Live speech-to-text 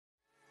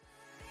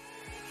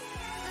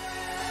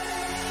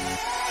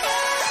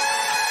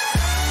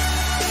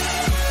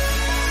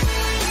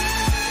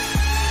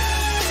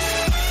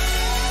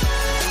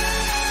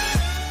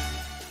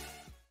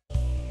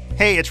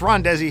Hey, it's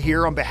Ron Desi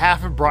here on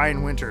behalf of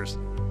Brian Winters.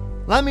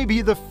 Let me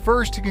be the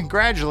first to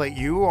congratulate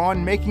you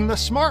on making the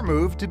smart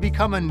move to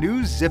become a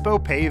new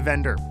Zippo Pay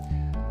vendor.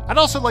 I'd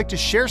also like to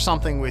share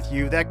something with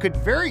you that could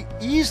very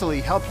easily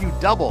help you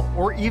double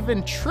or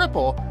even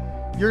triple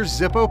your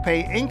Zippo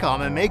Pay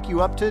income and make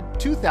you up to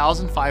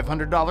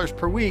 $2,500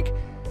 per week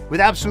with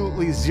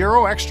absolutely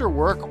zero extra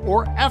work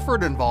or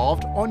effort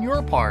involved on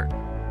your part.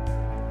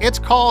 It's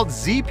called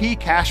ZP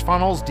Cash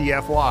Funnels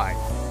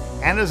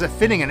DFY. And as a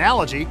fitting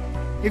analogy,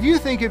 if you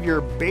think of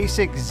your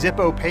basic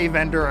Zippo Pay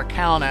vendor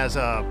account as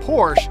a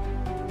Porsche,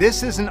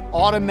 this is an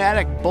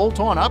automatic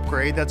bolt-on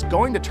upgrade that's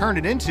going to turn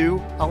it into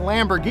a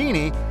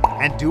Lamborghini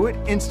and do it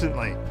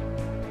instantly.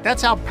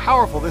 That's how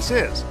powerful this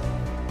is.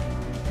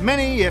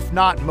 Many, if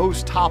not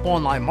most, top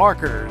online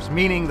marketers,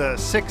 meaning the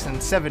 6- and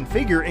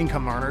 7-figure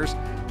income earners,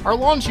 are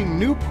launching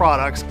new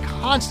products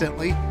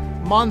constantly,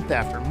 month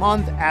after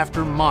month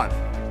after month.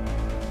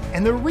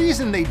 And the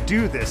reason they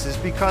do this is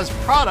because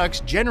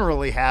products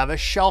generally have a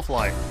shelf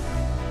life.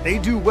 They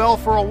do well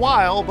for a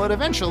while, but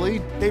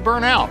eventually they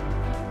burn out.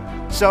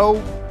 So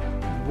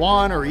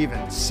one or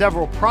even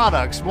several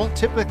products won't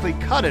typically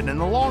cut it in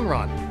the long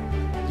run.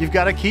 You've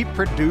got to keep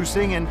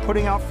producing and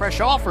putting out fresh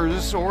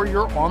offers or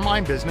your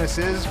online business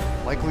is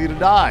likely to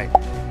die.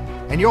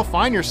 And you'll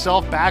find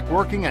yourself back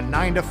working a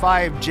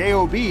 9-to-5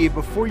 job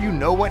before you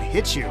know what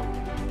hits you.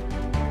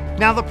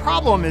 Now the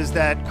problem is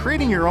that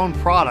creating your own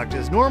product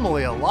is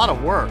normally a lot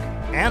of work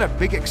and a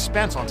big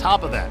expense on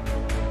top of that.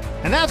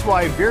 And that's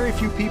why very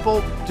few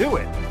people do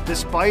it,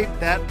 despite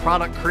that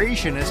product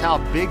creation is how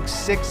big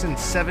 6- and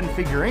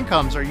 7-figure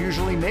incomes are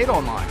usually made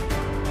online.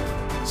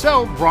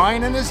 So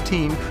Brian and his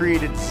team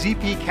created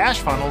ZP Cash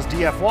Funnels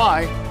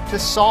DFY to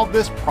solve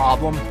this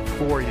problem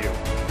for you.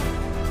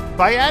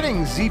 By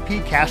adding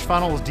ZP Cash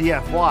Funnels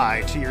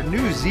DFY to your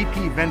new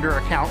ZP vendor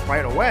account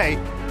right away,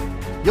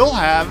 you'll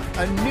have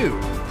a new,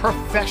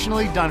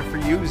 professionally done for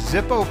you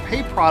Zippo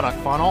Pay product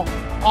funnel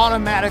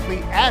automatically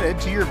added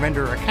to your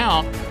vendor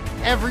account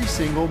every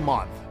single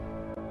month.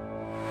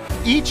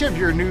 Each of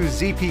your new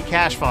ZP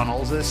Cash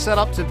Funnels is set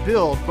up to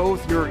build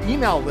both your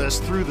email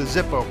list through the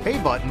Zippo Pay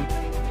button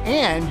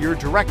and your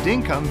direct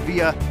income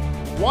via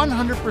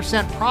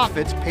 100%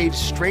 profits paid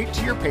straight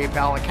to your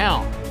PayPal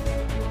account.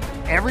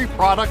 Every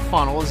product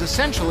funnel is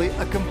essentially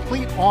a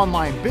complete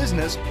online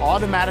business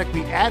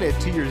automatically added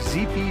to your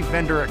ZP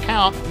vendor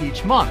account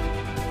each month.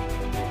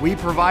 We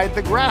provide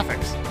the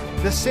graphics,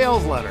 the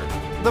sales letter,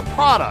 the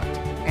product,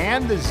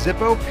 and the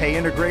Zippo Pay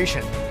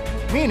integration,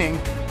 meaning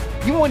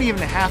you won't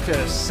even have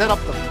to set up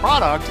the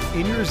product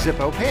in your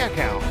Zippo Pay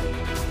account.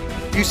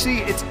 You see,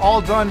 it's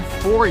all done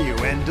for you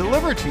and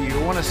delivered to you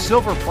on a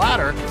silver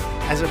platter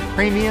as a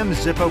premium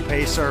Zippo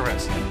Pay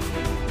service.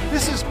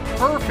 This is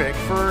perfect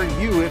for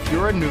you if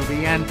you're a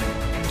newbie and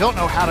don't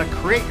know how to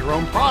create your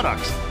own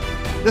products.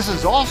 This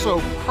is also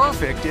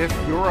perfect if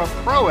you're a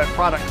pro at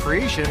product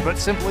creation but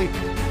simply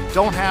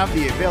don't have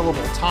the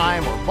available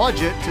time or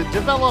budget to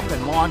develop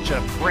and launch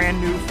a brand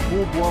new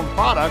full-blown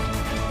product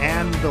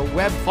and the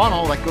web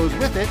funnel that goes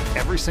with it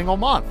every single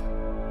month.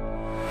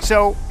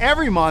 So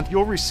every month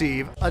you'll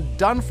receive a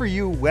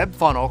done-for-you web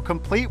funnel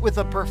complete with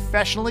a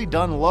professionally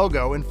done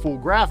logo and full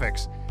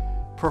graphics,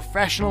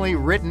 professionally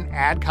written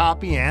ad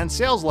copy and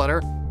sales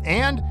letter,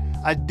 and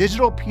a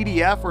digital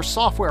PDF or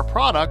software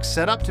product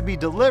set up to be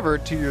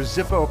delivered to your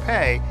Zippo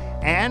Pay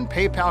and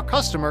PayPal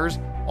customers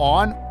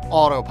on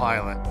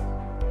autopilot.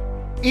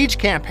 Each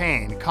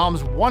campaign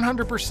comes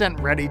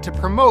 100% ready to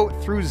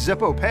promote through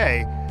Zippo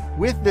Pay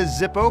with the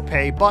Zippo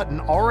Pay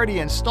button already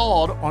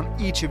installed on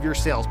each of your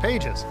sales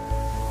pages.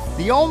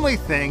 The only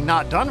thing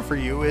not done for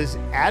you is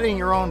adding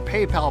your own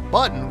PayPal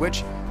button,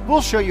 which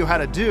we'll show you how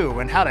to do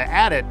and how to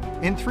add it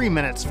in 3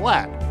 minutes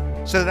flat,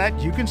 so that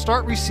you can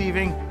start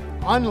receiving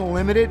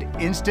unlimited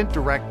instant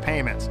direct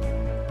payments.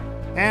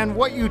 And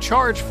what you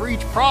charge for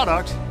each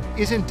product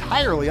is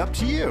entirely up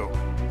to you.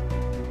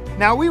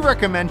 Now, we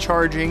recommend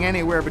charging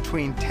anywhere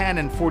between $10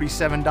 and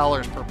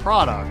 $47 per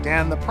product,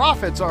 and the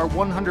profits are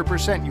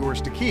 100% yours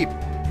to keep.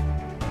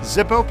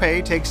 Zippo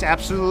Pay takes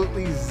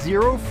absolutely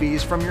zero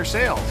fees from your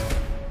sales.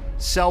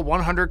 Sell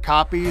 100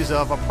 copies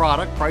of a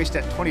product priced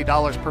at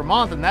 $20 per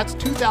month, and that's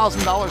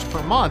 $2,000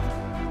 per month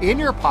in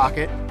your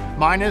pocket,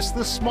 minus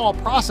the small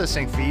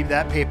processing fee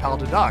that PayPal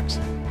deducts.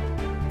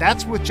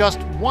 That's with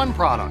just one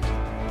product.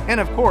 And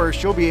of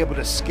course, you'll be able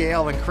to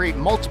scale and create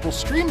multiple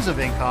streams of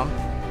income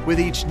with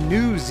each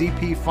new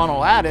ZP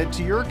funnel added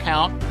to your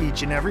account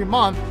each and every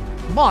month,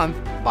 month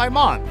by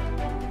month.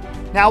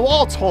 Now,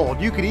 all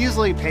told, you could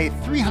easily pay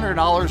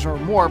 $300 or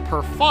more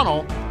per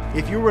funnel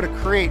if you were to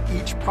create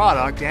each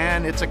product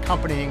and its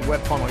accompanying web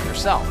funnel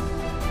yourself.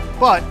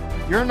 But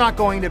you're not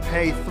going to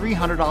pay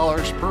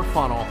 $300 per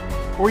funnel,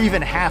 or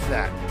even half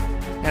that.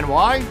 And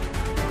why?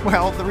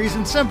 Well, the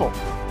reason's simple.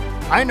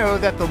 I know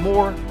that the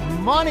more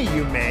money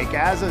you make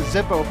as a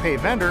Zippo Pay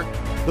vendor,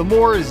 the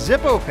more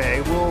Zippo Pay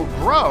will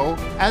grow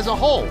as a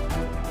whole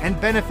and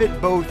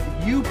benefit both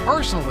you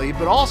personally,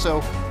 but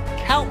also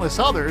countless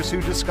others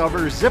who discover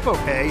Zippo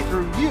Pay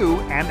through you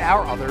and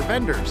our other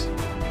vendors.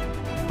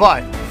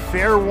 But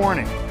fair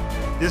warning,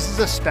 This is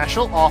a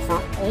special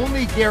offer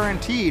only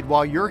guaranteed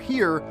while you're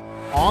here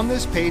on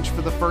this page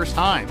for the first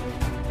time.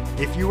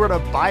 If you were to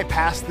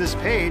bypass this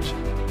page,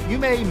 you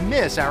may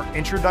miss our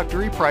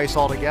introductory price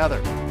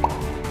altogether.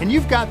 And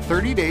you've got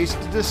 30 days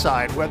to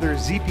decide whether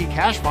ZP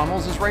Cash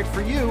Funnels is right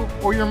for you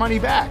or your money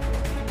back.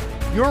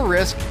 Your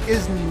risk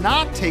is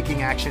not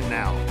taking action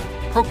now,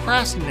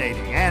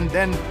 procrastinating, and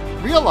then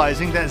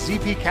realizing that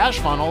ZP Cash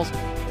Funnels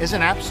is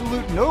an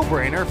absolute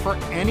no-brainer for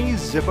any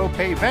Zippo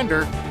Pay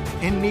vendor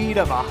in need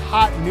of a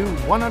hot new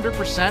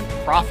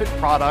 100% profit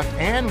product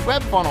and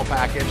web funnel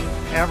package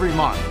every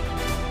month,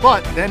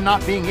 but then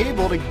not being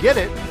able to get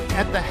it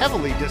at the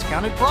heavily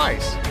discounted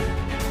price.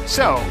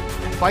 So,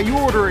 by you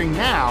ordering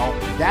now,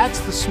 that's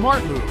the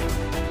smart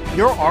move.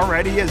 You're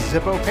already a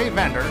Zippo Pay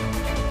vendor,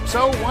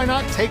 so why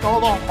not take all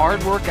the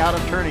hard work out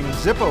of turning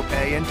Zippo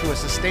Pay into a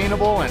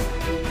sustainable and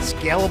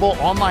scalable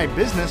online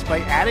business by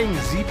adding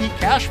ZP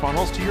Cash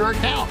Funnels to your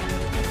account?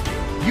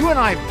 You and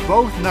I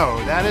both know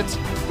that it's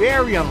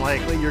very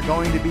unlikely you're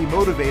going to be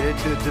motivated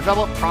to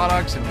develop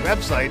products and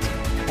websites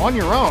on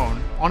your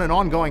own on an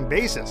ongoing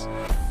basis.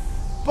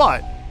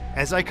 But,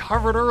 as I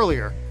covered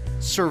earlier,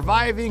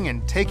 surviving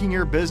and taking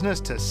your business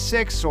to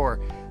 6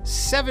 or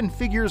 7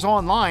 figures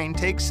online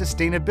takes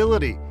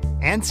sustainability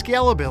and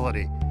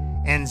scalability,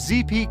 and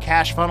ZP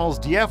Cash Funnels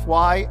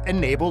DFY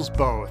enables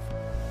both.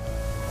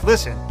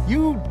 Listen,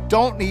 you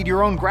don't need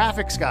your own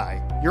graphics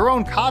guy, your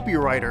own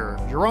copywriter,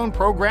 your own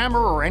programmer,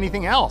 or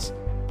anything else.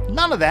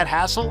 None of that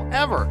hassle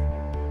ever.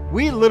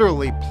 We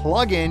literally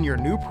plug in your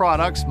new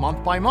products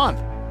month by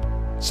month.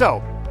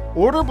 So,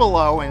 order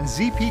below and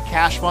ZP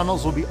Cash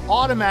Funnels will be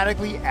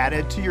automatically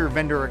added to your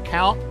vendor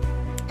account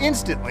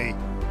instantly,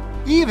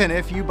 even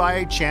if you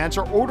by chance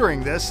are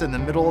ordering this in the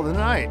middle of the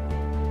night.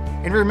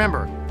 And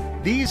remember,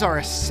 these are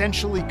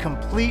essentially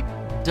complete,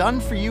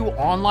 done-for-you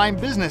online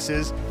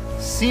businesses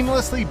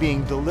seamlessly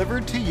being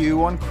delivered to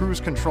you on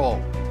cruise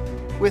control,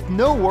 with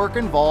no work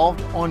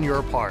involved on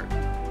your part.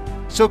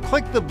 So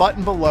click the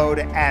button below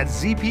to add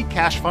ZP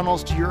Cash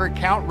Funnels to your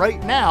account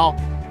right now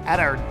at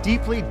our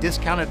deeply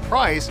discounted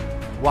price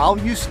while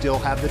you still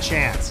have the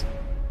chance.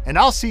 And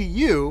I'll see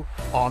you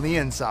on the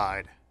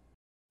inside.